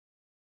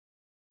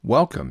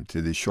Welcome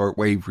to the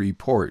Shortwave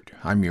Report.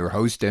 I'm your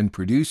host and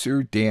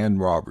producer, Dan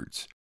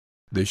Roberts.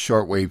 The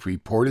Shortwave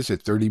Report is a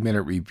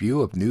 30-minute review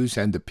of news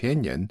and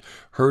opinion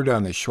heard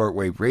on the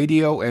shortwave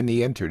radio and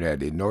the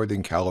internet in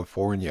Northern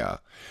California.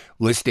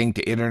 Listening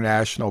to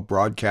international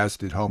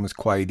broadcast at home is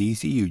quite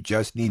easy. You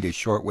just need a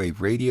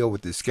shortwave radio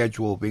with a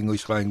schedule of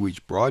English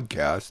language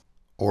broadcasts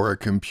or a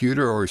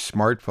computer or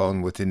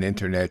smartphone with an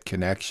internet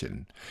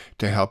connection.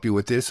 To help you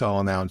with this, I'll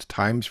announce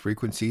times,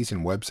 frequencies,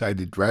 and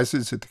website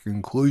addresses at the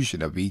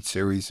conclusion of each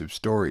series of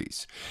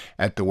stories.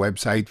 At the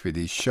website for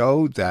this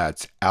show,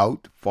 that's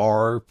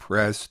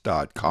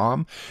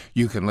outfarpress.com,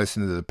 you can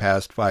listen to the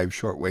past 5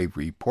 shortwave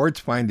reports,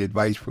 find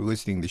advice for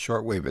listening to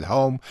shortwave at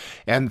home,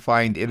 and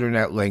find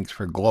internet links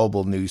for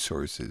global news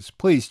sources.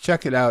 Please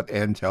check it out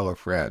and tell a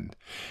friend.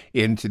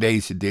 In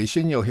today's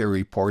edition, you'll hear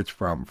reports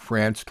from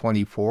France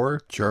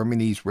 24,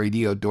 Germany's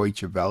Radio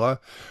Deutsche Welle,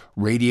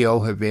 Radio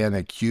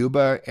Havana,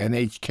 Cuba,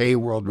 NHK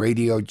World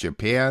Radio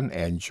Japan,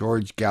 and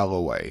George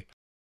Galloway.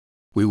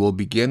 We will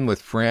begin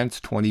with France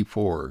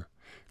 24.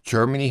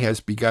 Germany has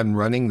begun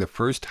running the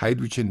first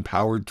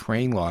hydrogen-powered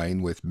train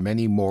line with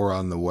many more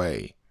on the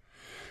way.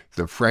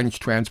 The French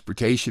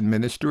transportation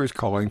minister is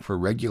calling for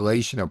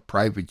regulation of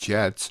private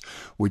jets,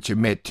 which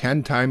emit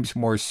 10 times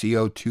more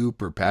CO2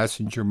 per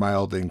passenger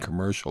mile than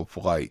commercial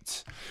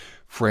flights.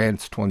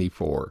 France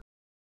 24.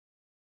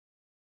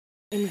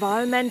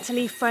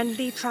 Environmentally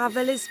friendly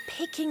travel is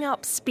picking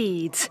up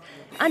speed,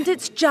 and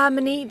it's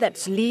Germany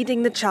that's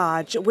leading the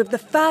charge with the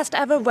first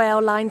ever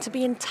rail line to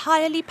be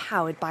entirely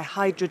powered by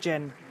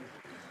hydrogen.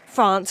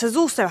 France has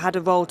also had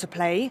a role to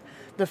play.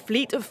 The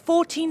fleet of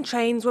 14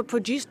 trains were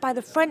produced by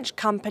the French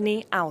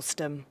company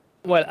Alstom.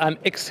 Well, I'm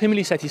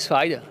extremely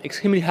satisfied,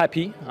 extremely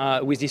happy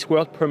with this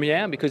world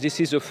premiere because this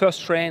is the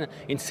first train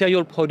in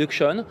serial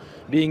production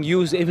being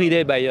used every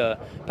day by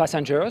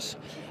passengers.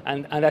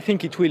 And I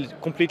think it will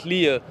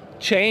completely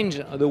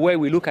change the way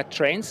we look at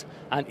trains.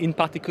 And in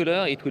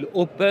particular, it will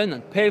open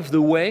and pave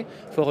the way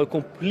for a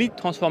complete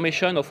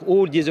transformation of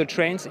all diesel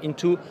trains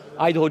into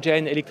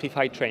hydrogen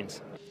electrified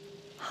trains.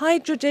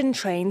 Hydrogen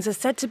trains are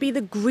said to be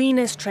the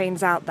greenest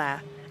trains out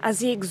there, as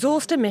the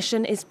exhaust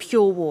emission is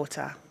pure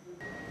water.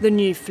 The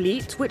new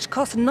fleet, which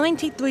costs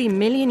 €93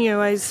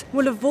 million,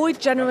 will avoid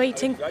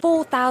generating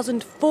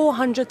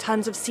 4,400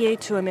 tons of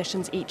CO2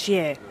 emissions each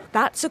year.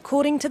 That's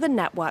according to the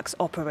network's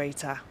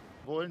operator.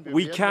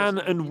 We can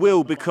and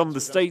will become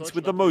the state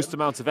with the most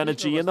amount of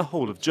energy in the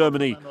whole of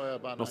Germany.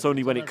 Not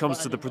only when it comes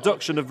to the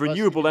production of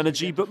renewable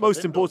energy, but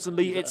most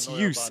importantly, its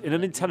use in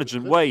an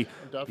intelligent way.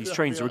 These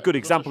trains are a good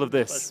example of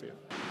this.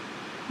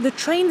 The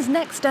train's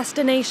next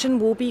destination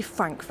will be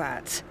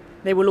Frankfurt.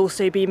 They will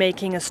also be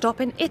making a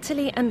stop in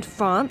Italy and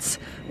France,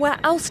 where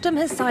Alstom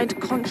has signed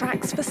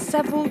contracts for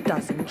several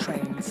dozen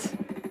trains.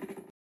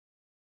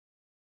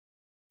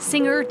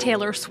 Singer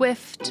Taylor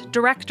Swift,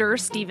 director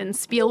Steven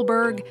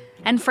Spielberg,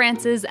 and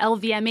France's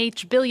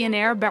LVMH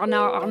billionaire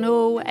Bernard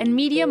Arnault and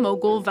media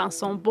mogul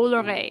Vincent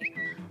Bolloré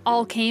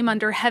all came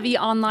under heavy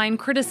online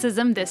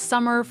criticism this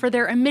summer for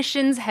their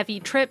emissions-heavy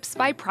trips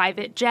by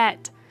private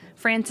jet.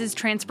 France's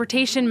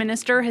transportation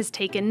minister has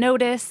taken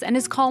notice and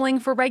is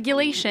calling for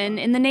regulation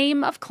in the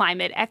name of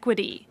climate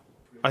equity.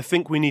 I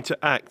think we need to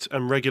act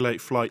and regulate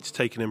flights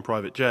taken in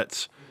private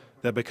jets.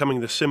 They're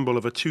becoming the symbol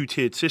of a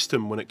two-tiered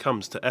system when it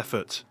comes to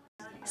effort.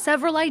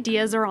 Several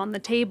ideas are on the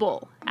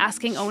table,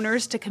 asking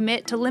owners to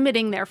commit to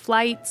limiting their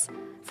flights,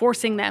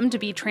 forcing them to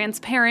be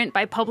transparent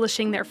by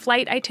publishing their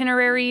flight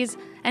itineraries,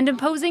 and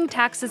imposing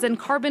taxes and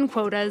carbon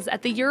quotas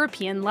at the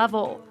European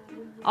level.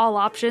 All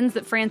options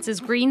that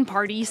France's Green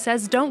Party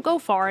says don't go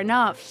far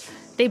enough.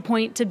 They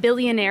point to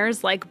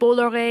billionaires like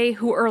Bolloré,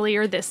 who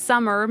earlier this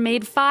summer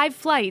made 5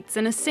 flights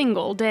in a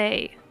single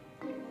day.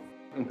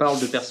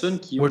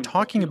 We're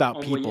talking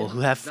about people who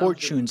have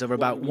fortunes of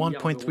about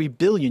 1.3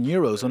 billion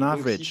euros on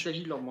average.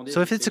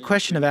 So if it's a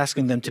question of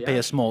asking them to pay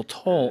a small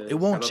toll, it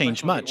won't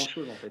change much.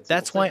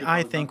 That's why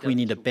I think we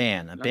need a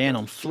ban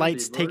on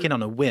flights taken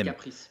on a whim.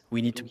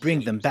 We need to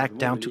bring them back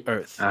down to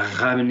earth.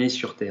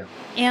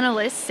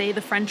 Analysts say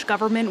the French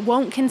government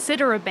won't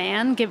consider a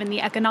ban given the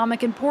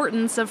economic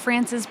importance of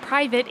France's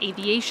private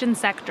aviation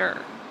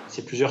sector. It's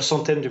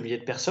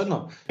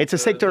a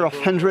sector of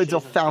hundreds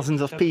of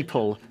thousands of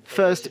people.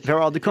 First,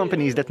 there are the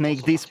companies that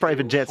make these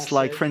private jets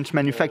like French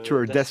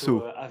manufacturer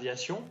Dassault.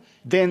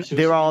 Then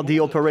there are the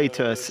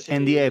operators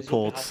and the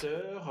airports.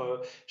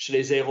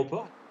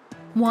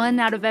 1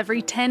 out of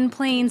every 10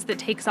 planes that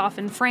takes off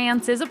in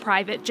France is a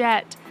private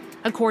jet.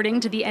 According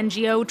to the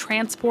NGO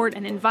Transport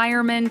and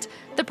Environment,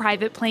 the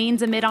private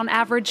planes emit on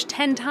average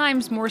 10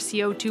 times more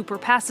CO2 per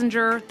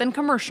passenger than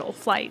commercial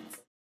flights.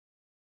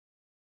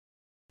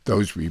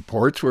 Those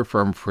reports were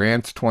from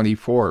France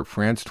 24.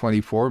 France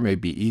 24 may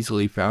be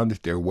easily found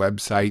at their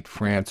website,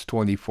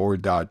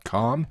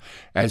 france24.com,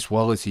 as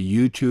well as a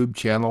YouTube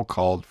channel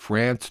called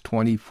France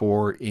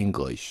 24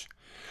 English.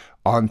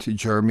 On to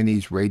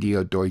Germany's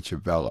Radio Deutsche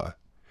Welle.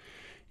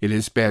 It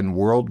has been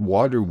World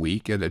Water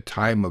Week at a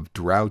time of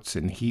droughts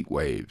and heat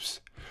waves.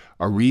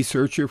 A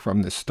researcher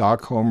from the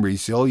Stockholm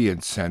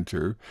Resilience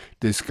Center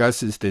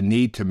discusses the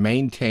need to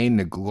maintain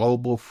the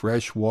global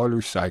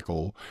freshwater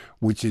cycle,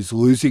 which is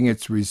losing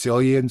its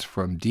resilience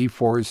from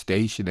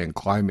deforestation and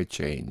climate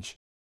change.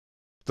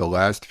 The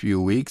last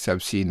few weeks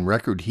have seen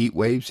record heat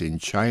waves in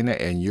China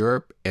and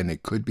Europe, and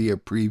it could be a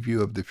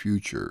preview of the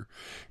future.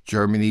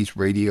 Germany's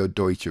Radio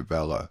Deutsche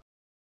Welle.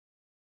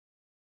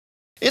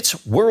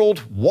 It's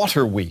World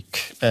Water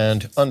Week,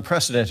 and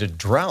unprecedented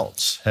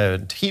droughts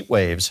and heat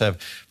waves have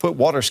put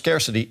water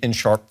scarcity in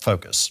sharp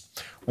focus.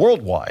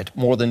 Worldwide,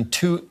 more than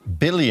 2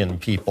 billion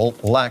people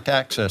lack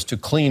access to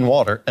clean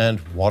water, and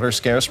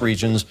water-scarce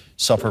regions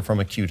suffer from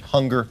acute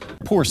hunger,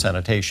 poor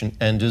sanitation,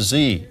 and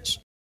disease.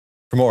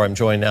 For more, I'm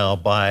joined now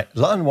by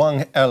Lan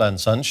Wang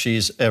Erlandsson.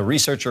 She's a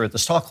researcher at the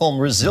Stockholm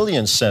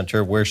Resilience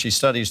Center, where she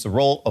studies the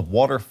role of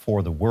water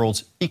for the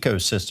world's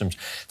ecosystems.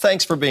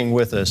 Thanks for being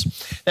with us.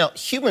 Now,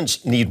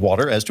 humans need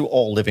water, as do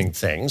all living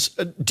things.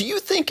 Do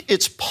you think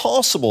it's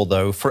possible,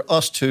 though, for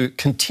us to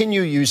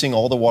continue using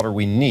all the water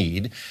we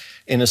need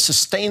in a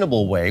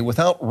sustainable way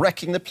without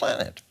wrecking the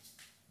planet?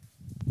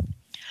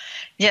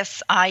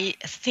 Yes, I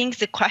think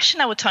the question,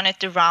 I would turn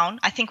it around.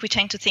 I think we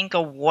tend to think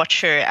of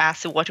water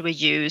as the water we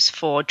use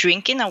for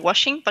drinking and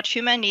washing, but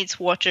human needs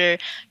water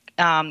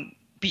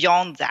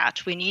beyond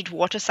that. We need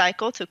water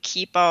cycle to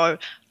keep our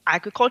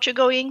agriculture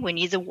going. We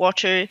need the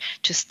water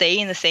to stay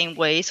in the same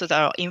way so that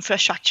our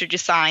infrastructure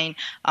design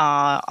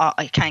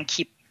can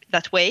keep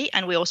that way,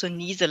 and we also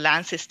need the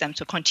land system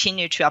to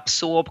continue to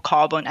absorb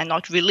carbon and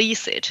not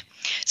release it.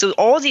 So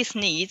all these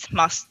needs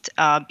must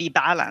be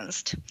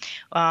balanced.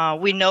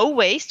 We know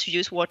ways to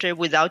use water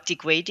without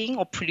degrading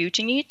or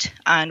polluting it,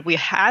 and we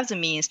have the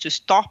means to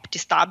stop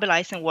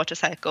destabilizing water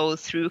cycle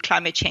through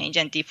climate change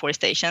and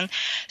deforestation.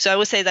 So I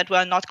would say that we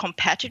are not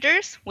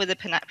competitors with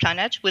the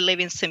planet. We live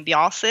in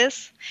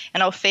symbiosis,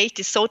 and our fate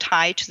is so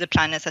tied to the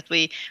planet that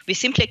we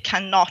simply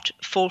cannot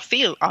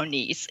fulfill our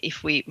needs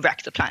if we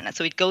wreck the planet.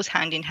 So it goes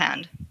hand in hand.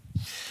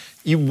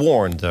 You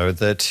warned, though,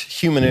 that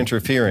human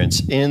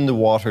interference in the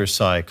water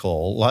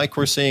cycle, like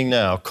we're seeing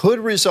now, could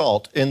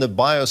result in the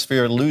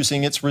biosphere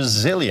losing its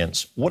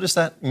resilience. What does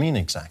that mean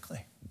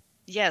exactly?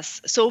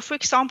 Yes. So, for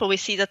example, we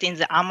see that in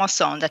the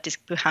Amazon that is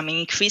becoming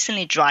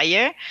increasingly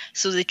drier.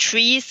 So the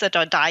trees that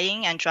are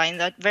dying and drying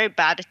are very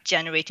bad at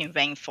generating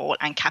rainfall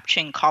and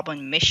capturing carbon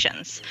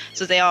emissions.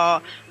 So they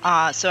are,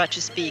 so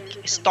to speak,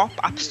 stop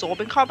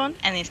absorbing carbon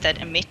and instead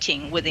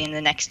emitting within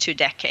the next 2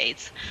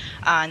 decades.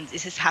 And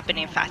this is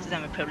happening faster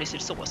than we previously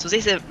saw. So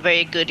this is a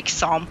very good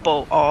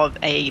example of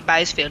a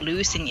biosphere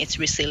losing its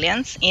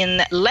resilience.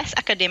 In less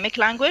academic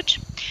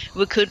language,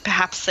 we could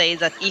perhaps say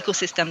that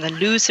ecosystems that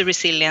lose their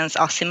resilience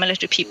are similar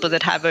to people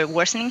that have a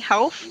worsening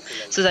health,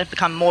 so that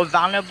become more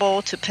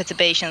vulnerable to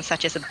perturbations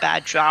such as a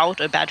bad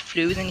drought or bad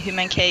flu in the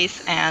human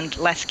case, and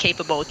less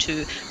capable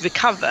to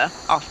recover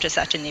after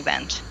such an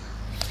event.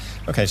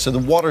 Okay, so the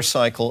water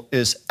cycle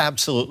is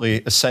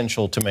absolutely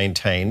essential to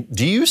maintain.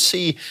 Do you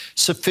see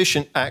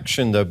sufficient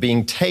action, though,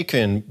 being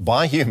taken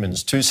by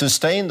humans to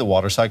sustain the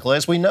water cycle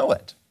as we know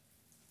it?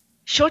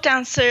 Short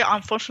answer,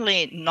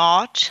 unfortunately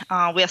not.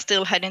 We are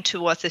still heading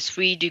towards a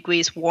 3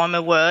 degrees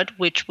warmer world,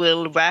 which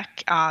will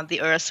wreck the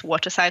Earth's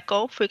water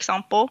cycle, for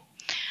example.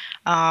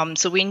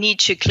 So we need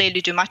to clearly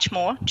do much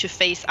more to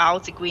phase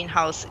out the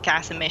greenhouse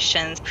gas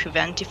emissions,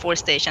 prevent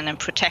deforestation, and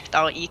protect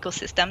our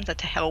ecosystem that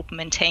help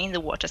maintain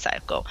the water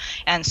cycle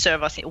and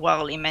serve us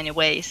well in many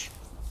ways.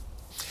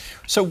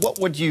 So what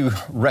would you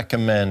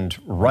recommend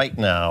right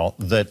now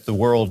that the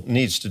world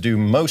needs to do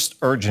most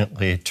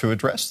urgently to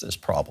address this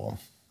problem?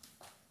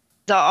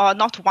 There are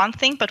not one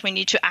thing, but we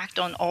need to act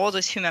on all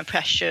those human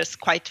pressures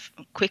quite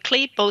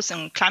quickly, both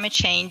on climate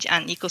change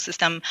and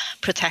ecosystem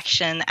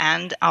protection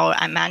and our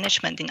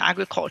management in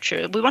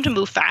agriculture. We want to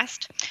move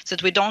fast so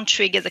that we don't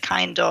trigger the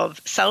kind of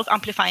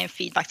self-amplifying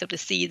feedback that we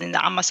see in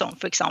the Amazon,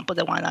 for example,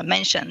 the one I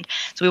mentioned.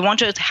 So we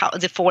want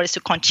the forest to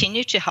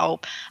continue to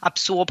help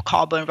absorb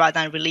carbon rather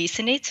than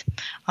releasing it,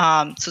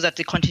 so that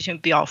they continue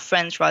to be our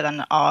friends rather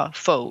than our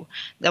foe.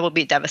 That would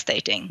be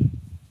devastating.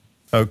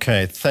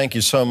 Okay, thank you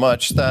so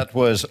much. That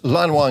was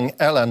Lan Wang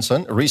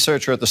Erlandsson, a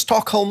researcher at the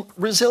Stockholm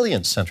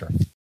Resilience Center.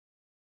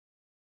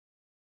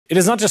 It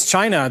is not just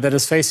China that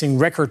is facing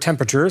record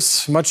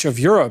temperatures. Much of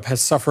Europe has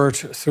suffered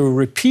through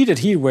repeated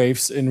heat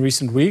waves in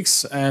recent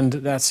weeks, and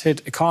that's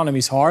hit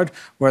economies hard,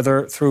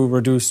 whether through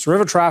reduced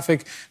river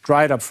traffic,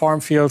 dried up farm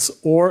fields,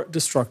 or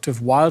destructive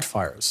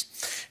wildfires.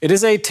 It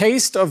is a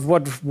taste of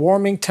what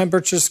warming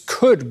temperatures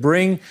could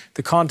bring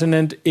the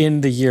continent in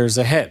the years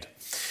ahead.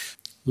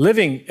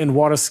 Living in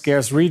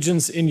water-scarce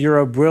regions in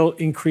Europe will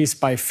increase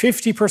by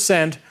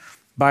 50%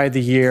 by the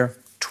year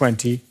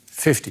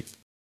 2050.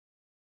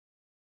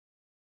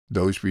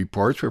 Those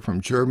reports were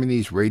from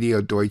Germany's Radio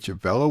Deutsche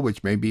Welle,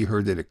 which may be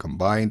heard at a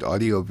combined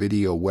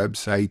audio-video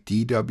website,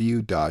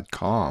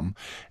 dw.com,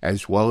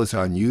 as well as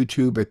on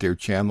YouTube at their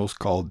channels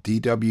called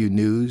DW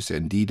News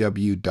and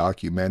DW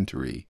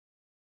Documentary.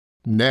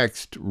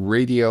 Next,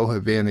 Radio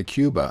Havana,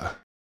 Cuba.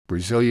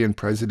 Brazilian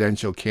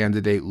presidential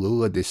candidate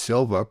Lula da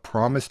Silva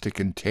promised to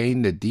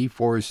contain the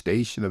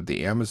deforestation of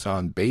the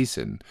Amazon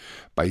basin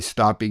by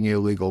stopping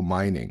illegal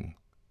mining.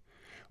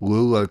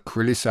 Lula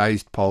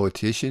criticized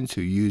politicians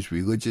who use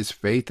religious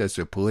faith as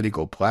a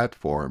political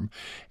platform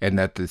and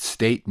that the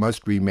state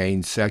must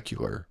remain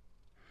secular.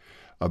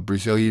 A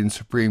Brazilian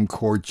Supreme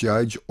Court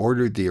judge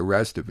ordered the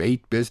arrest of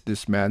 8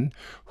 businessmen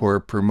who are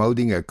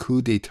promoting a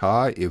coup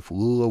d'etat if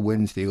Lula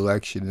wins the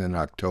election in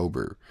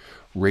October.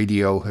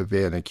 Radio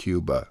Havana,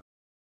 Cuba.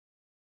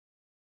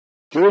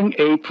 During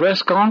a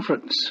press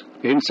conference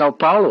in Sao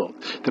Paulo,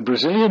 the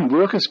Brazilian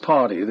Workers'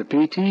 Party, the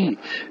PT,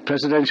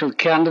 presidential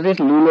candidate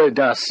Lula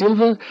da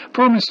Silva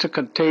promised to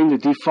contain the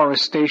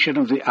deforestation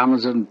of the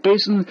Amazon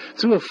basin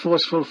through a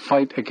forceful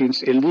fight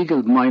against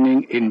illegal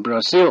mining in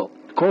Brazil.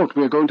 Quote,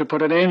 "We are going to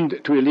put an end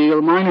to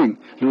illegal mining,"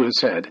 Lula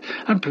said,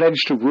 and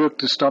pledged to work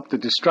to stop the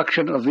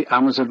destruction of the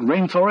Amazon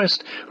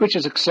rainforest, which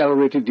has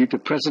accelerated due to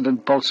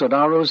President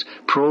Bolsonaro's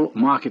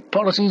pro-market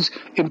policies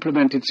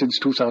implemented since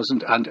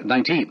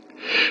 2019.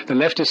 The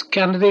leftist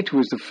candidate, who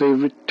is the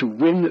favorite to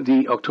win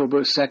the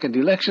October 2nd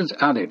elections,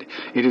 added,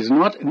 "It is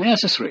not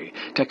necessary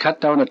to cut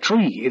down a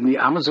tree in the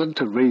Amazon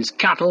to raise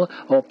cattle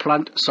or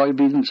plant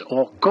soybeans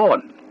or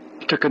corn."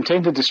 To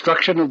contain the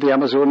destruction of the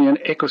Amazonian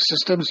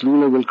ecosystems,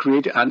 Lula will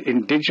create an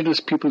indigenous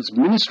people's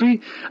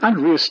ministry and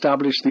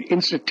re-establish the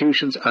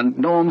institutions and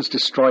norms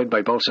destroyed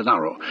by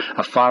Bolsonaro,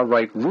 a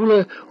far-right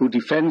ruler who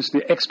defends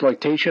the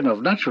exploitation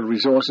of natural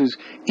resources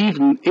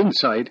even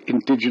inside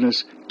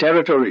indigenous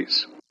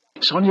territories.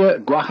 Sonia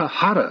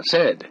Guajajara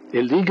said,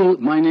 "Illegal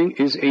mining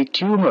is a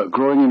tumor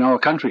growing in our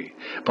country.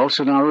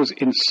 Bolsonaro's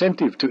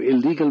incentive to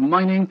illegal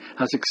mining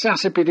has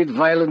exacerbated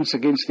violence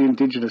against the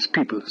indigenous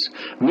peoples.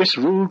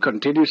 Misrule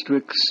continues to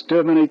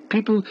exterminate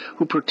people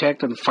who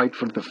protect and fight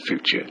for the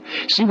future.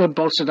 See what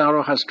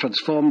Bolsonaro has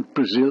transformed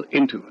Brazil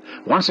into.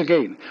 Once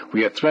again,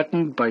 we are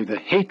threatened by the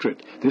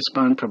hatred this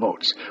man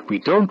promotes. We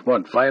don't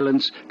want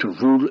violence to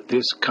rule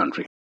this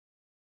country."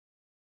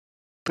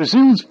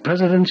 Brazil's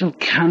presidential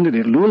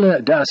candidate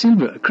Lula da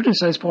Silva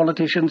criticized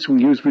politicians who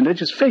use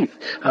religious faith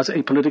as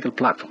a political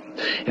platform.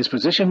 His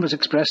position was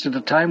expressed at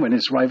a time when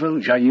his rival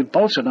Jair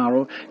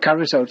Bolsonaro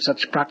carries out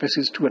such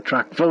practices to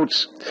attract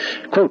votes.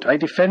 Quote, "I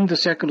defend the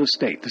secular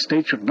state. The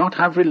state should not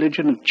have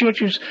religion and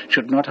churches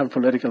should not have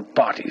political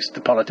parties,"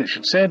 the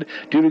politician said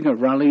during a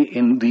rally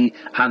in the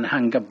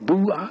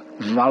Anhangabua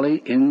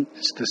Valley in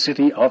the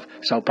city of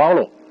Sao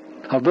Paulo.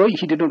 Although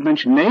he did not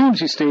mention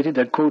names, he stated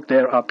that, quote,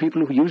 "There are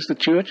people who use the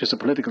church as a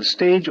political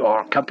stage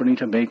or company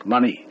to make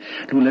money."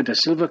 Lula da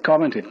Silva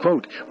commented,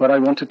 quote, "When I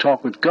want to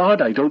talk with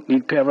God, I don't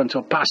need parents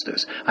or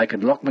pastors. I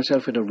can lock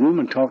myself in a room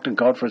and talk to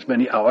God for as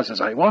many hours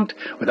as I want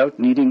without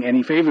needing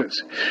any favors."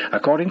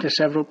 According to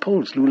several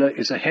polls, Lula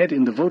is ahead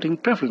in the voting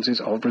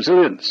preferences of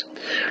Brazilians.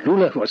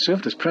 Lula, who has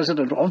served as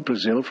president of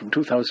Brazil from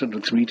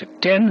 2003 to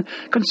 10,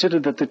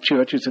 considered that the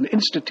church is an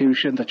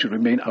institution that should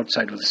remain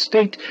outside of the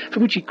state, for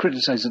which he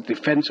criticized the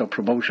defense or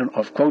promotion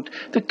of, quote,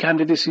 "the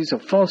candidacies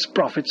of false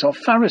prophets or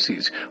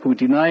Pharisees who are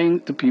denying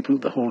the people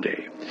the whole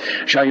day."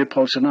 Jair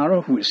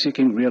Bolsonaro, who is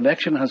seeking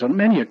re-election, has on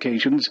many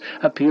occasions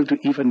appealed to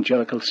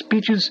evangelical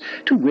speeches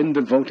to win the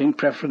voting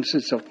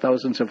preferences of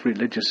thousands of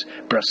religious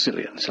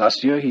Brazilians.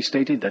 Last year he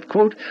stated that,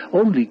 quote,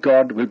 "Only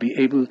God will be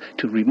able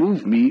to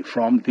remove me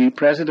from the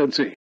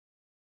presidency."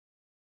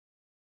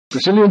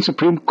 Brazilian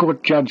Supreme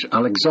Court Judge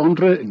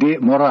Alexandre de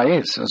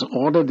Moraes has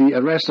ordered the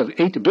arrest of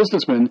 8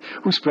 businessmen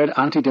who spread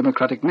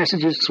anti-democratic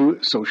messages through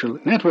social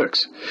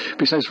networks.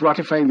 Besides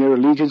ratifying their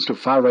allegiance to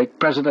far-right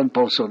President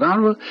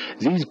Bolsonaro,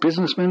 these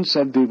businessmen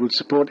said they would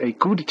support a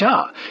coup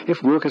d'etat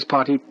if Workers'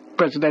 Party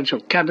presidential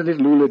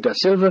candidate Lula da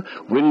Silva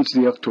wins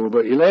the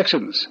October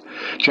elections.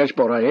 Judge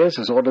Moraes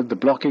has ordered the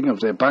blocking of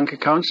their bank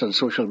accounts and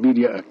social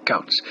media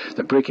accounts,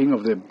 the breaking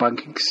of their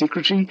banking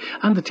secrecy,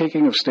 and the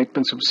taking of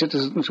statements from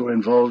citizens who are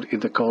involved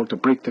in the call to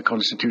break the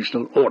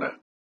constitutional order.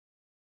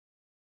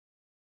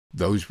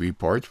 Those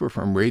reports were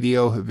from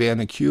Radio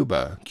Havana,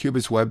 Cuba.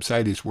 Cuba's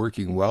website is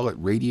working well at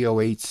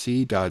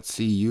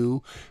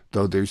radio8c.cu,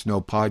 though there's no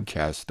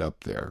podcast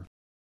up there.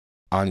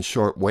 On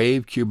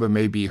shortwave, Cuba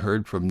may be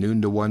heard from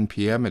noon to 1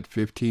 p.m. at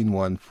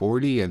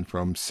 15140 and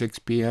from 6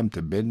 p.m.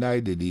 to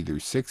midnight at either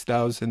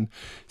 6000,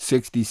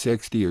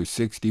 6060, or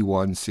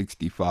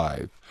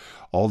 6165.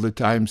 All the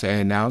times I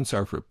announce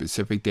are for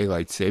Pacific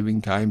Daylight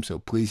Saving Time, so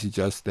please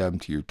adjust them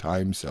to your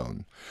time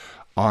zone.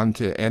 On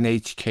to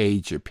NHK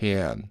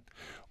Japan.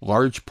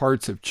 Large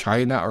parts of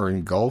China are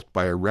engulfed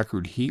by a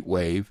record heat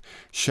wave,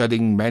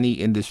 shutting many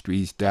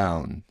industries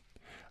down.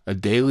 A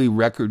daily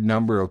record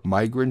number of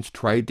migrants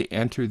tried to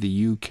enter the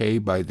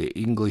UK by the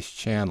English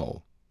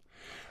Channel.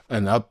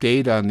 An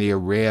update on the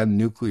Iran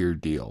nuclear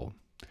deal.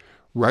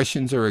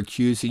 Russians are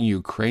accusing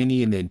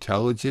Ukrainian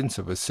intelligence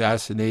of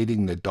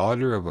assassinating the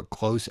daughter of a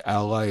close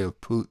ally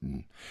of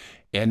Putin.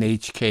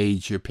 NHK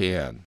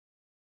Japan.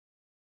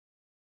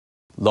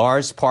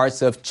 Large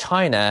parts of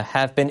China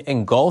have been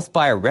engulfed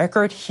by a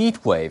record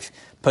heat wave,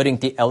 putting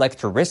the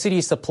electricity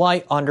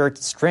supply under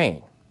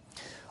strain.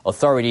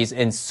 Authorities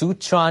in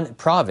Sichuan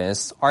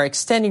province are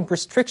extending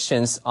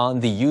restrictions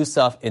on the use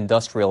of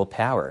industrial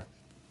power.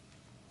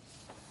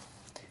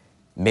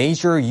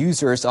 Major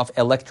users of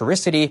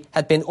electricity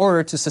had been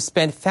ordered to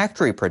suspend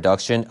factory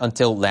production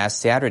until last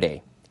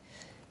Saturday.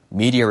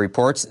 Media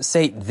reports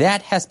say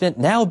that has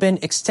now been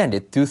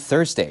extended through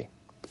Thursday.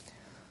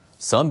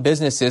 Some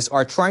businesses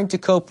are trying to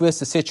cope with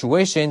the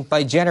situation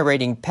by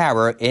generating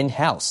power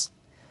in-house.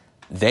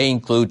 They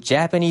include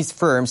Japanese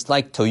firms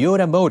like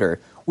Toyota Motor,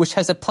 which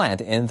has a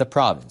plant in the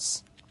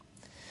province.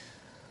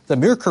 The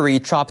mercury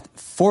dropped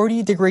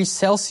 40 degrees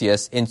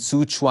Celsius in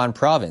Sichuan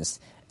province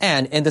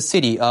and in the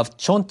city of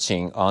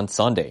Chongqing on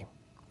Sunday.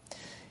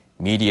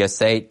 Media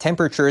say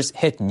temperatures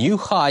hit new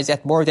highs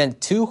at more than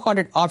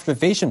 200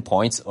 observation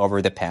points over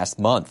the past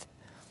month.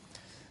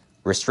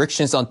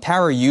 Restrictions on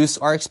power use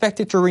are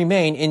expected to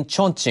remain in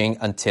Chongqing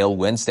until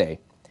Wednesday.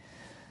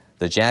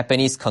 The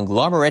Japanese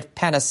conglomerate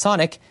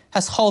Panasonic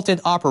has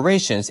halted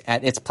operations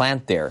at its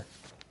plant there.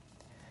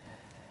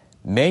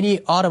 Many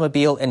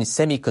automobile and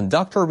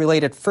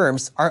semiconductor-related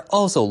firms are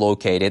also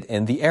located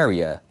in the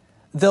area,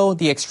 though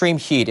the extreme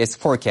heat is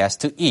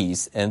forecast to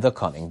ease in the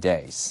coming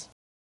days.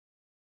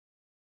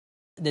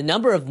 The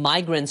number of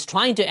migrants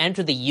trying to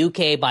enter the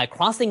UK by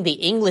crossing the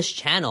English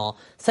Channel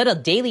set a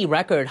daily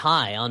record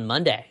high on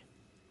Monday.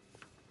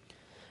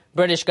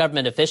 British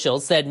government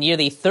officials said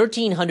nearly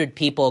 1,300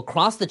 people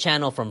crossed the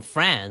channel from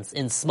France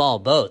in small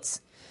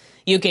boats.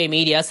 UK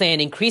media say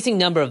an increasing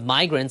number of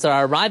migrants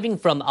are arriving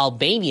from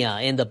Albania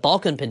in the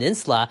Balkan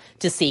Peninsula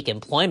to seek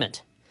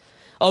employment.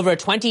 Over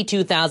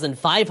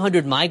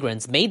 22,500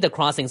 migrants made the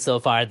crossing so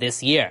far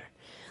this year.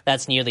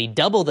 That's nearly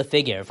double the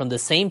figure from the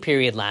same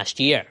period last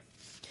year.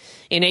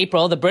 In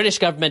April, the British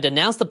government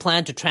announced a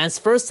plan to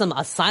transfer some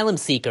asylum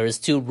seekers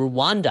to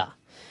Rwanda.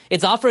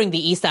 It's offering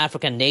the East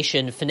African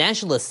nation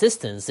financial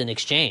assistance in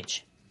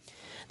exchange.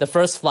 The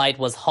first flight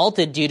was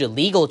halted due to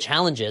legal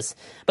challenges,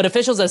 but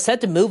officials are set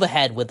to move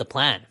ahead with the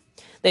plan.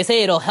 They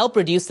say it'll help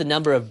reduce the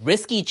number of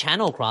risky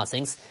channel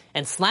crossings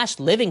and slash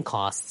living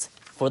costs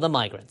for the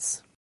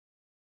migrants.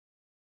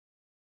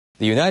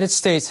 The United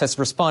States has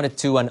responded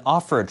to an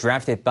offer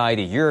drafted by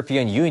the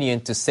European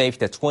Union to save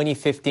the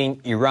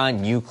 2015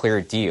 Iran nuclear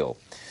deal.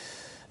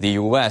 The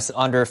U.S.,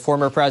 under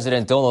former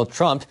President Donald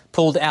Trump,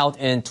 pulled out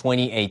in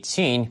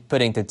 2018,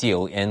 putting the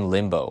deal in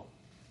limbo.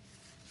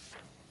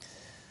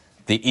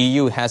 The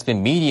EU has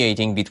been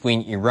mediating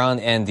between Iran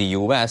and the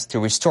U.S. to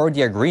restore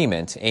the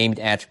agreement aimed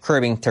at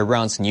curbing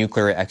Tehran's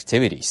nuclear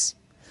activities.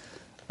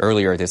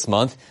 Earlier this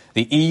month,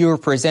 the EU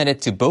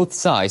presented to both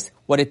sides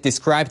what it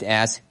described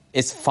as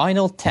its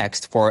final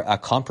text for a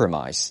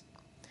compromise.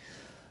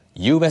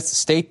 U.S.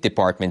 State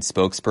Department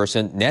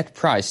spokesperson Ned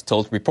Price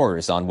told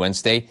reporters on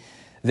Wednesday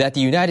that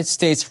the United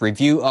States'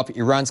 review of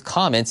Iran's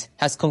comments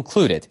has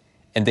concluded,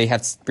 and they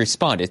have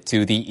responded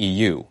to the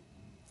EU.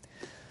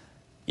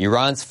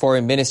 Iran's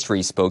foreign ministry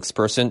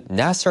spokesperson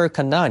Nasser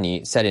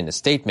Kanani said in a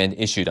statement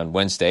issued on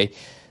Wednesday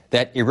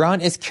that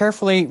Iran is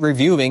carefully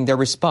reviewing their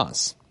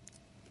response.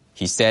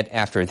 He said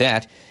after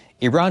that,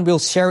 Iran will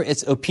share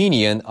its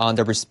opinion on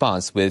the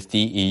response with the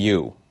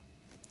EU.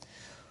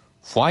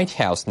 White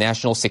House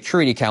National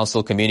Security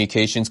Council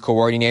Communications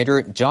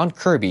Coordinator John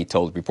Kirby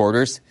told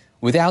reporters,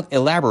 without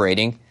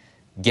elaborating,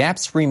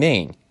 gaps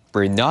remain.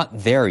 We're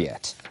not there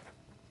yet.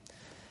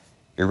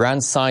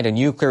 Iran signed a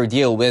nuclear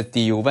deal with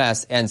the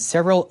U.S. and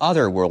several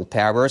other world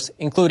powers,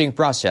 including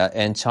Russia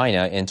and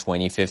China, in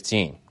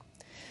 2015.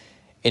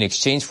 In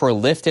exchange for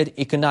lifted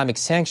economic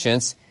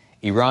sanctions,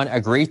 Iran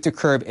agreed to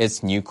curb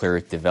its nuclear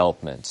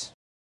development.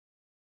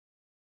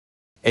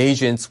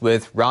 Agents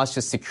with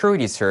Russia's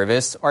security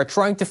service are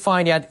trying to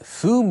find out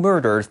who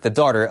murdered the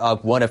daughter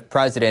of one of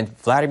President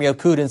Vladimir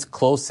Putin's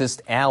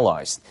closest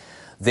allies.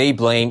 They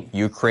blame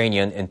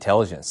Ukrainian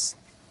intelligence.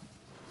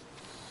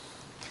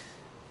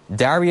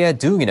 Daria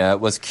Dugina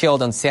was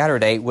killed on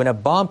Saturday when a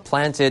bomb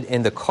planted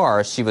in the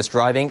car she was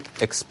driving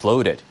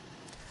exploded.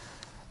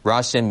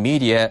 Russian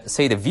media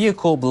say the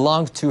vehicle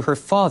belonged to her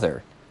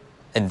father,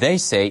 and they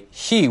say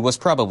he was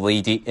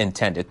probably the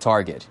intended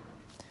target.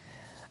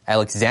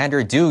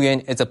 Alexander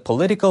Dugin is a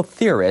political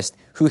theorist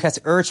who has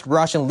urged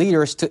Russian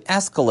leaders to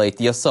escalate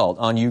the assault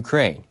on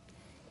Ukraine.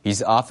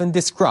 He's often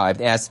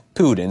described as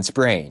Putin's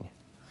brain.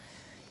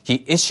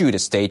 He issued a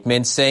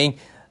statement saying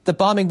the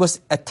bombing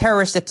was a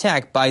terrorist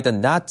attack by the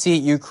Nazi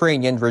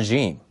Ukrainian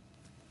regime.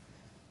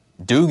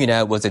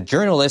 Dugina was a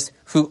journalist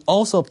who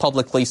also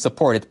publicly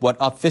supported what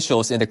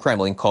officials in the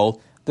Kremlin call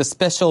the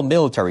special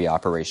military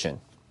operation.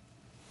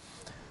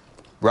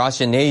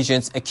 Russian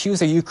agents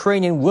accuse a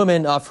Ukrainian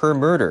woman of her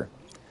murder.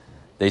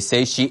 They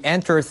say she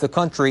entered the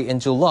country in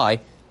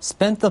July,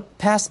 spent the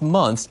past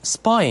months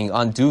spying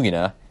on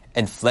Dugina,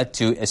 and fled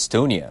to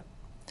Estonia.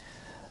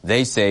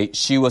 They say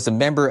she was a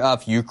member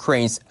of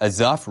Ukraine's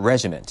Azov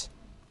regiment.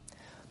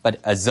 But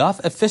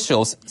Azov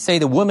officials say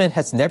the woman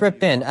has never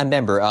been a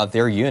member of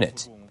their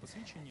unit.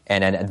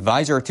 And an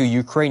advisor to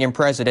Ukrainian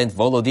President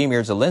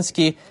Volodymyr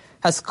Zelensky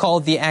has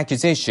called the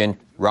accusation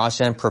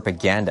Russian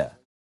propaganda.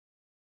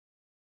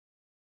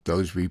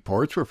 Those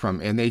reports were from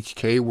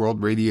NHK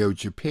World Radio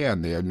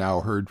Japan. They are now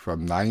heard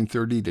from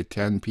 9:30 to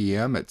 10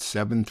 p.m. at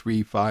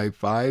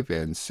 7355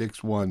 and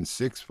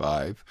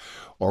 6165,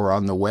 or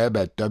on the web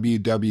at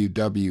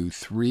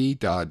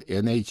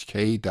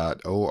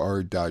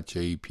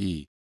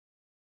www.3.nhk.or.jp.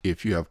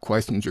 If you have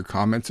questions or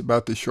comments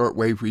about the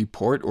Shortwave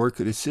Report or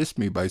could assist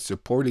me by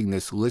supporting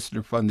this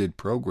listener-funded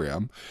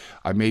program,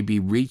 I may be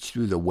reached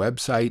through the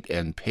website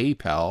and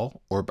PayPal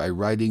or by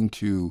writing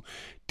to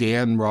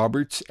Dan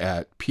Roberts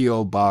at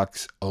P.O.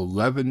 Box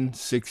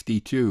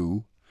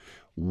 1162,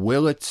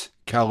 Willits,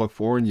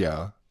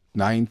 California,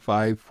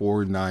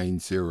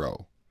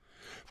 95490.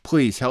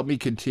 Please help me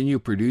continue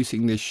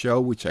producing this show,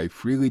 which I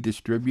freely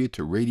distribute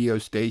to radio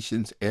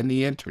stations and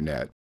the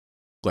internet,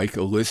 like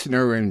a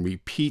listener and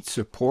repeat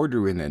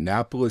supporter in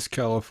Annapolis,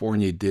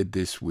 California did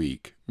this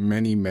week.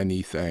 Many,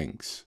 many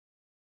thanks.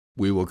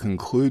 We will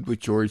conclude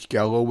with George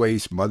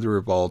Galloway's mother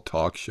of all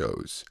talk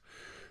shows.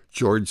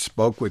 George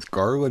spoke with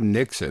Garland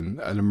Nixon,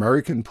 an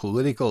American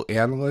political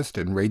analyst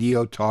and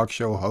radio talk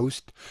show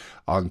host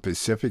on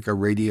Pacifica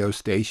radio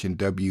station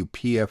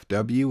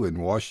WPFW in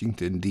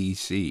Washington,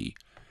 D.C.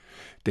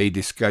 They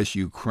discuss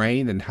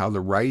Ukraine and how the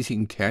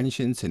rising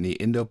tensions in the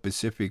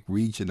Indo-Pacific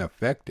region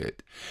affect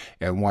it,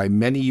 and why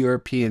many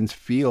Europeans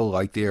feel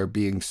like they are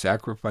being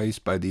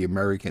sacrificed by the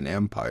American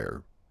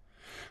empire.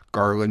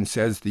 Garland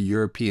says the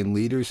European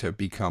leaders have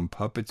become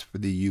puppets for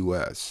the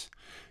U.S.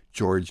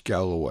 George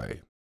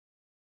Galloway.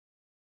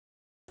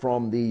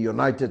 From the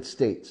United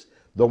States,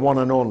 the one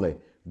and only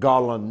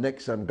Garland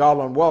Nixon.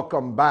 Garland,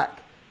 welcome back.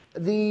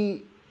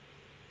 The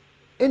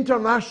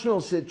international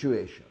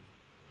situation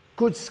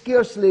could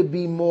scarcely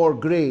be more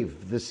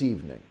grave this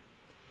evening.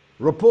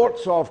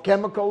 Reports of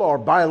chemical or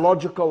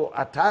biological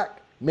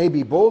attack,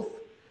 maybe both,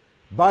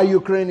 by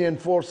Ukrainian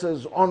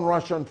forces on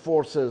Russian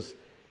forces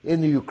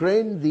in the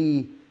Ukraine,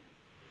 the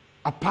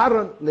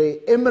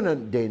apparently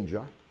imminent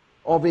danger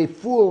of a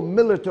full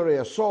military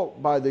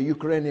assault by the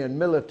Ukrainian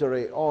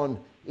military on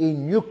a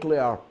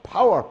nuclear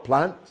power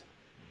plant,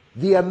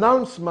 the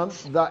announcement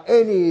that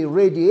any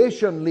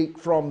radiation leak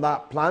from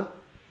that plant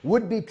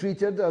would be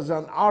treated as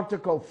an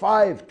Article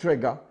 5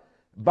 trigger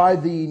by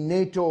the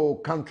NATO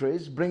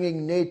countries,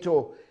 bringing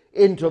NATO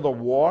into the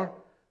war,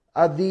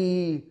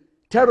 the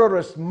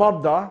terrorist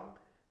murder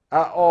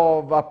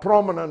of a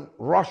prominent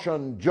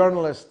Russian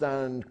journalist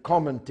and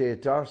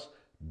commentator's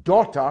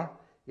daughter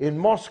in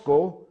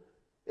Moscow,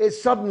 it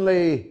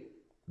suddenly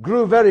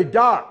grew very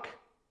dark,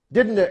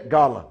 didn't it,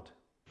 Garland?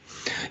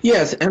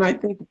 Yes, and I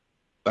think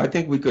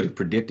we could have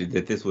predicted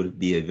that this would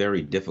be a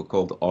very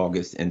difficult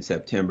August and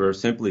September,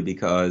 simply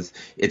because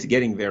it's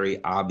getting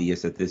very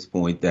obvious at this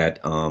point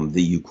that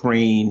the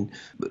Ukraine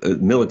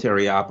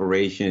military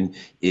operation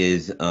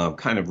is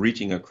kind of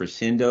reaching a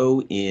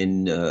crescendo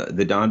in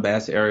the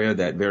Donbass area,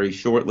 that very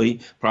shortly,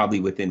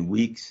 probably within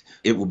weeks,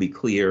 it will be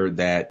clear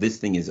that this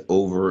thing is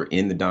over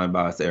in the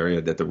Donbass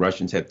area, that the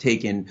Russians have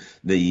taken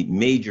the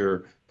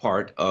major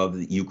part of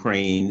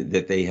Ukraine,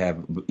 that they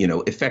have,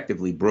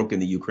 effectively broken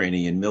the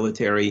Ukrainian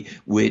military,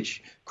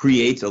 which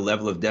creates a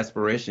level of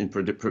desperation,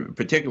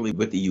 particularly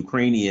with the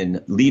Ukrainian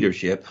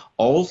leadership.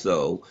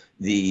 Also,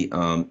 the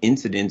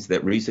incidents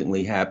that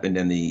recently happened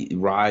and the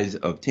rise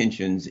of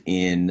tensions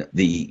in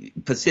the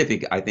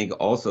Pacific, I think,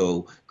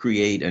 also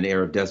create an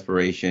air of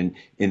desperation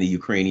in the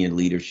Ukrainian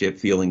leadership,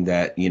 feeling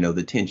that,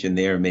 the tension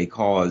there may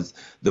cause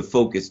the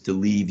focus to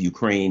leave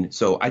Ukraine.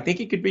 So I think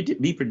it could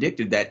be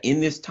predicted that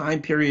in this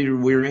time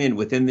period we're in,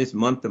 within this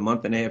month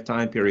and a half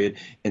time period,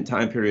 and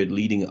time period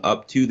leading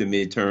up to the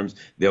midterms,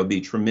 there'll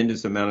be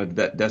tremendous amount of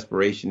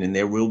desperation, and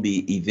there will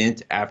be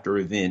event after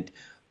event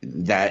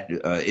that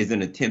is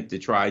an attempt to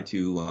try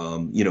to,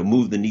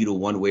 move the needle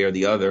one way or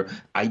the other.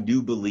 I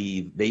do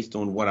believe, based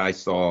on what I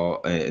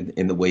saw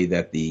in the way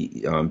that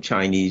the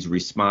Chinese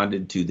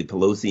responded to the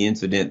Pelosi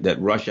incident,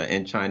 that Russia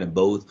and China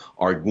both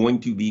are going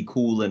to be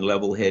cool and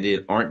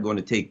level-headed, aren't going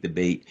to take the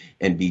bait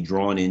and be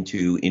drawn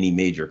into any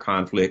major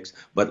conflicts.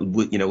 But,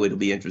 it'll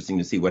be interesting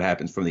to see what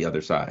happens from the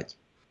other sides.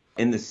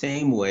 In the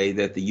same way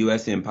that the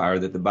U.S. empire,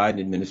 that the Biden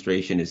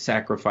administration is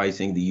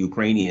sacrificing the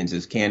Ukrainians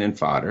as cannon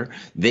fodder,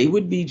 they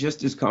would be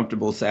just as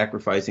comfortable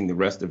sacrificing the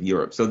rest of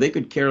Europe. So they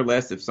could care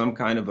less if some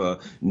kind of a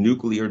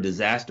nuclear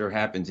disaster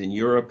happens in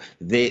Europe.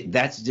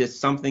 That's just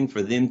something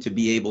for them to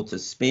be able to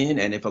spin.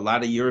 And if a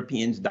lot of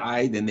Europeans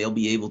die, then they'll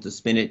be able to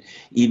spin it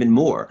even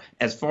more.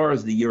 As far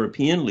as the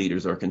European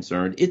leaders are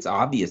concerned, it's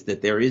obvious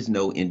that there is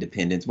no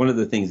independence. One of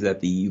the things that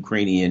the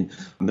Ukrainian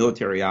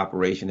military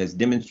operation has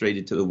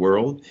demonstrated to the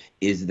world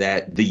is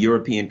that the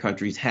European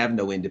countries have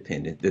no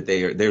independence, that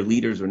their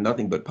leaders are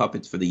nothing but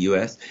puppets for the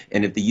U.S.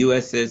 And if the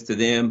U.S. says to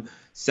them,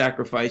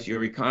 sacrifice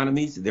your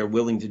economies, they're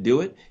willing to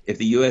do it. If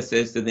the U.S.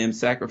 says to them,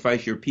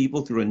 sacrifice your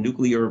people through a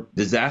nuclear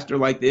disaster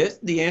like this,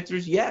 the answer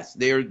is yes.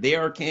 They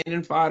are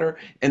cannon fodder,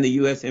 and the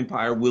U.S.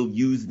 empire will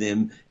use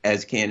them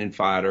as cannon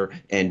fodder.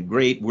 And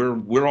great,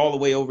 we're all the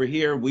way over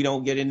here. We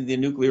don't get into the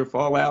nuclear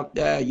fallout.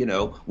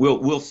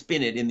 We'll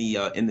spin it in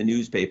the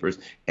newspapers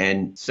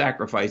and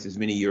sacrifice as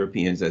many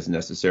Europeans as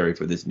necessary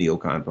for this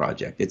neocon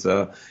project. It's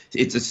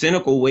a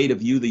cynical way to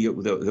view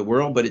the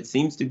world, but it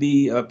seems to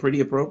be pretty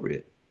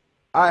appropriate.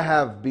 I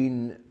have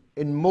been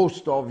in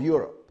most of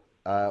Europe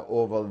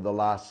over the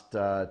last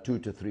 2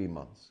 to 3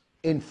 months.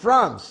 In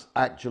France,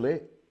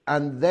 actually,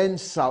 and then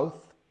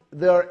south,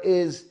 there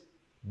is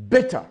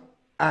bitter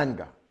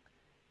anger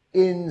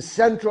in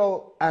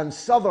Central and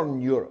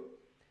Southern Europe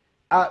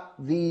at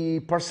the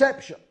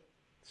perception.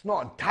 It's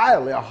not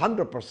entirely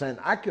 100%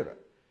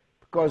 accurate,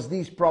 because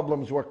these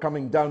problems were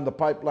coming down the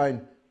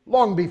pipeline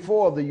long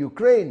before the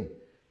Ukraine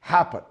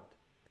happened.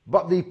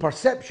 But the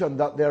perception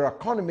that their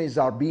economies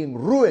are being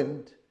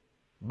ruined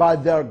by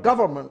their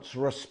government's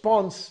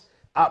response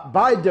at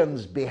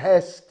Biden's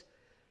behest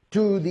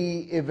to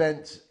the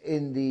events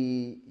in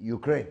the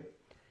Ukraine.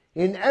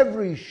 In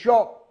every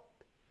shop,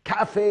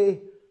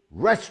 cafe,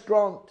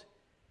 restaurant,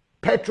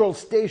 petrol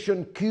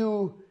station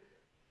queue,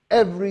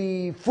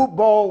 every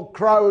football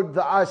crowd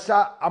that I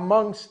sat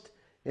amongst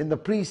in the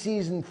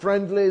pre-season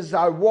friendlies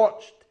I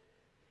watched,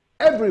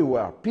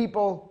 everywhere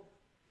people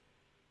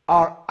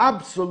are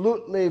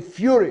absolutely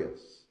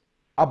furious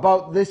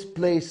about this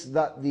place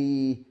that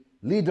the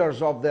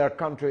leaders of their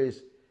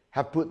countries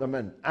have put them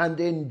in. And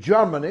in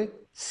Germany,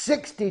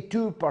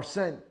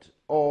 62%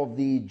 of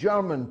the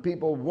German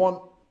people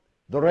want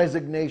the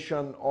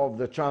resignation of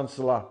the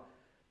Chancellor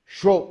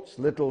Scholz,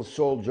 little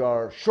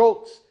soldier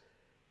Scholz,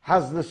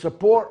 has the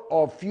support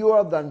of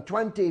fewer than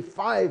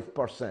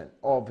 25%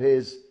 of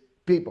his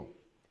people.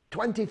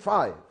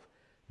 25.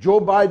 Joe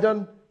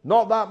Biden,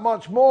 not that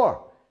much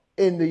more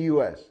in the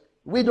US.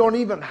 We don't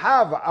even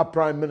have a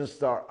prime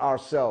minister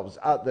ourselves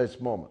at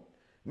this moment.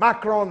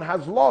 Macron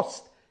has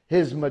lost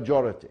his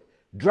majority.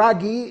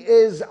 Draghi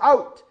is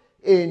out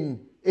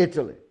in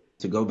Italy.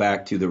 To go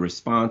back to the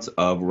response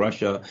of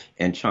Russia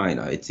and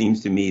China, it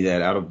seems to me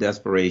that out of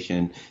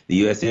desperation, the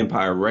U.S.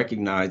 empire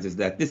recognizes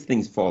that this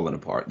thing's falling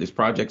apart. This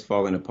project's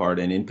falling apart.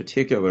 And in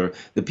particular,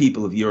 the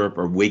people of Europe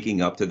are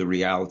waking up to the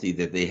reality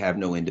that they have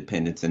no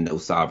independence and no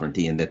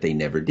sovereignty, and that they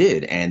never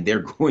did. And they're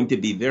going to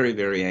be very,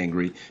 very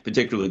angry,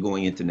 particularly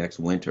going into next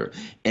winter.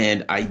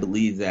 And I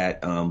believe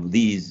that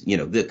these,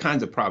 the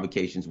kinds of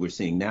provocations we're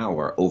seeing now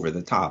are over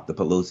the top. The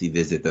Pelosi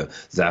visit, the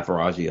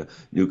Zaporizhzhia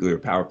nuclear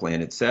power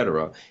plant, et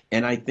cetera.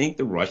 And I think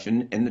the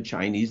Russian and the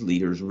Chinese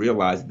leaders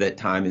realize that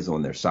time is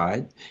on their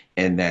side,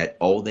 and that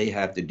all they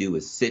have to do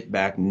is sit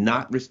back,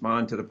 not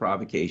respond to the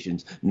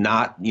provocations,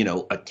 not,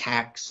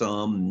 attack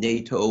some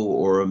NATO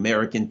or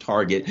American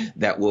target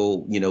that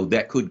will,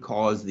 that could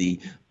cause the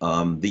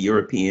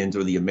Europeans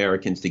or the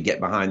Americans to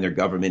get behind their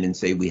government and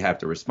say we have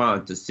to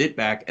respond, to sit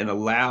back and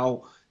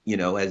allow,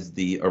 as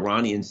the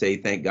Iranians say,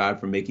 thank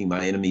God for making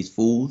my enemies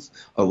fools,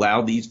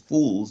 allow these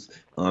fools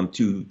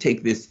to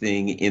take this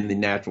thing in the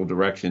natural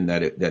direction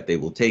that they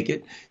will take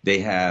it. They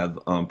have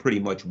pretty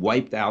much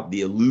wiped out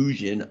the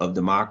illusion of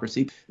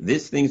democracy.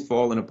 This thing's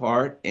falling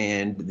apart,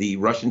 and the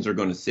Russians are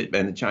going to sit,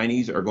 and the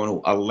Chinese are going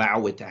to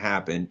allow it to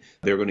happen.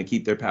 They're going to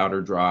keep their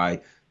powder dry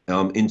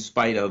in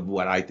spite of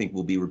what I think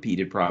will be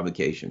repeated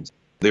provocations.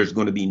 There's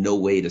going to be no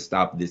way to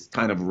stop this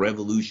kind of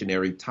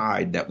revolutionary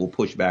tide that will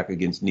push back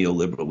against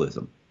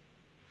neoliberalism.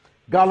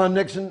 Garland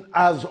Nixon,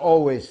 as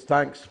always,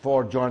 thanks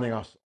for joining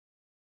us.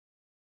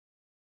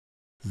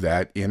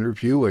 That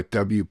interview with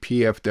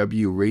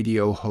WPFW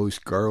radio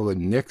host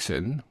Garland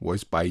Nixon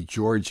was by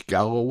George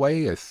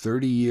Galloway, a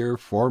 30-year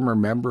former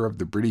member of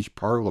the British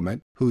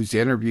Parliament, whose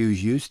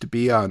interviews used to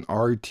be on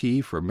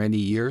RT for many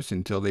years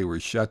until they were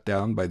shut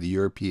down by the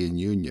European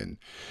Union.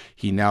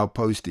 He now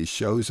posts his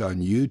shows on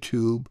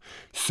YouTube.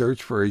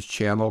 Search for his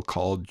channel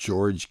called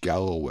George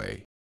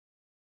Galloway.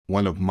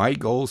 One of my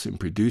goals in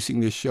producing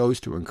this show is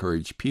to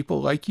encourage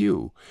people like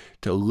you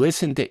to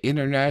listen to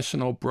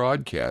international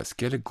broadcasts,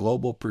 get a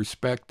global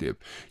perspective.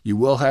 You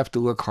will have to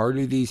look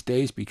harder these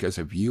days because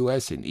of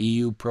U.S. and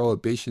EU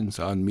prohibitions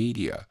on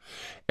media.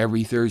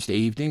 Every Thursday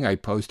evening, I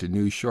post a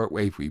new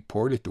shortwave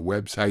report at the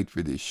website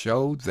for this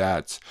show.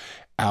 That's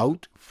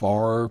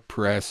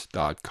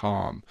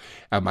outfarpress.com.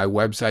 At my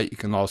website, you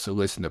can also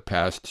listen to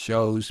past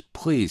shows.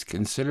 Please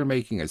consider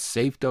making a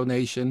safe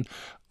donation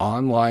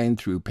online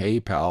through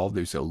PayPal.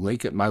 There's a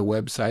link at my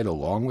website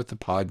along with the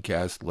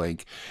podcast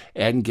link,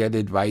 and get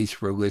advice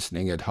for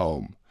listening at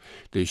home.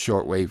 The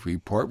Shortwave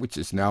Report, which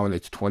is now in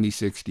its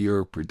 26th year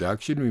of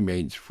production,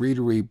 remains free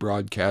to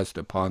rebroadcast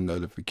upon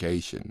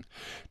notification.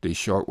 The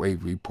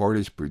Shortwave Report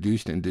is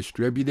produced and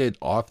distributed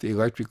off the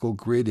electrical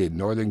grid in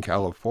Northern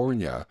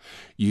California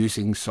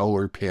using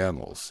solar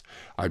panels.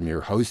 I'm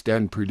your host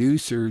and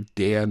producer,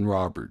 Dan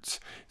Roberts.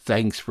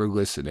 Thanks for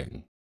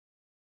listening.